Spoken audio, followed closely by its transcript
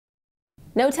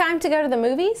No time to go to the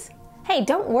movies? Hey,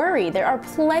 don't worry, there are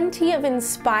plenty of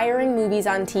inspiring movies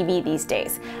on TV these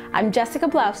days. I'm Jessica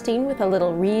Blaustein with a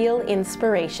little real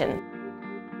inspiration.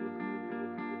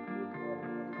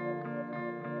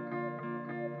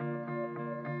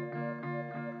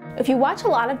 If you watch a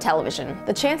lot of television,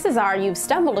 the chances are you've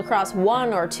stumbled across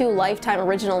one or two Lifetime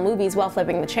original movies while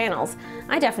flipping the channels.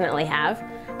 I definitely have.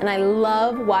 And I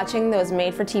love watching those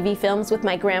made-for-TV films with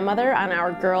my grandmother on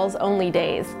our girls-only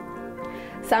days.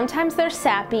 Sometimes they're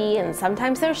sappy and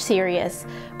sometimes they're serious,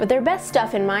 but their best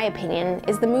stuff, in my opinion,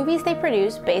 is the movies they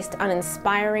produce based on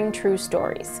inspiring true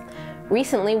stories.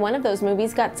 Recently, one of those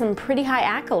movies got some pretty high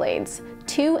accolades.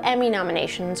 2 Emmy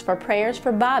nominations for Prayers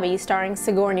for Bobby starring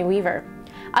Sigourney Weaver.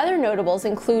 Other notables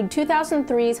include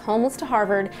 2003's Homeless to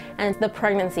Harvard and The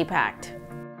Pregnancy Pact.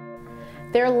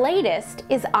 Their latest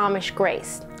is Amish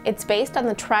Grace. It's based on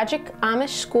the tragic Amish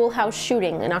schoolhouse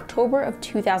shooting in October of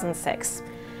 2006.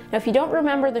 Now, if you don't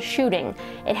remember the shooting,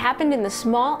 it happened in the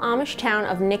small Amish town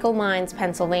of Nickel Mines,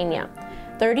 Pennsylvania.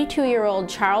 32-year-old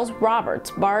Charles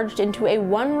Roberts barged into a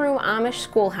one-room Amish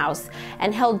schoolhouse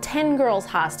and held 10 girls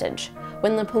hostage.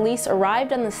 When the police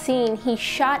arrived on the scene, he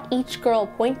shot each girl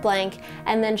point blank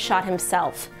and then shot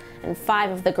himself, and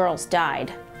 5 of the girls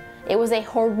died. It was a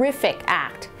horrific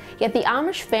act, yet the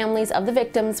Amish families of the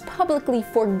victims publicly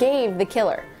forgave the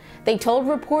killer. They told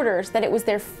reporters that it was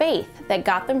their faith that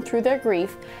got them through their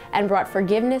grief and brought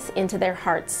forgiveness into their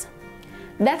hearts.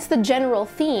 That's the general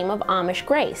theme of Amish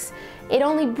Grace. It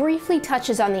only briefly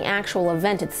touches on the actual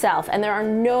event itself, and there are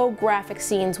no graphic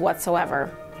scenes whatsoever.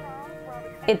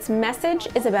 Its message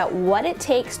is about what it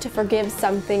takes to forgive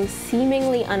something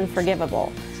seemingly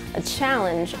unforgivable, a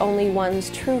challenge only one's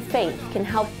true faith can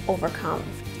help overcome.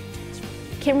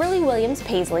 Kimberly Williams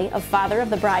Paisley, of Father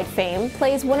of the Bride fame,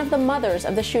 plays one of the mothers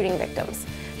of the shooting victims.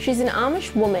 She's an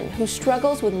Amish woman who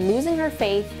struggles with losing her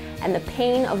faith and the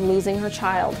pain of losing her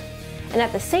child. And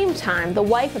at the same time, the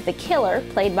wife of the killer,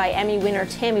 played by Emmy winner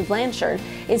Tammy Blanchard,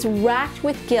 is racked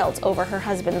with guilt over her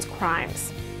husband's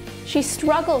crimes. She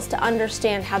struggles to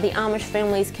understand how the Amish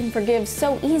families can forgive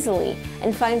so easily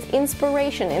and finds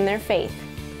inspiration in their faith.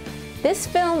 This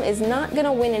film is not going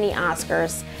to win any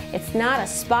Oscars. It's not a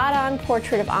spot-on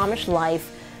portrait of Amish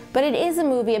life, but it is a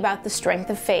movie about the strength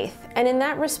of faith, and in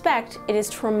that respect, it is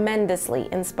tremendously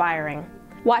inspiring.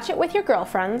 Watch it with your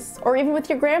girlfriends, or even with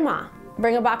your grandma.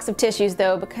 Bring a box of tissues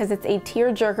though, because it's a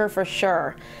tearjerker for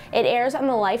sure. It airs on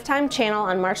the Lifetime channel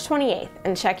on March 28th,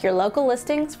 and check your local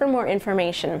listings for more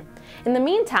information. In the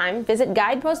meantime, visit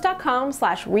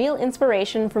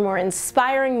guideposts.com/realinspiration for more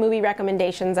inspiring movie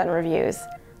recommendations and reviews.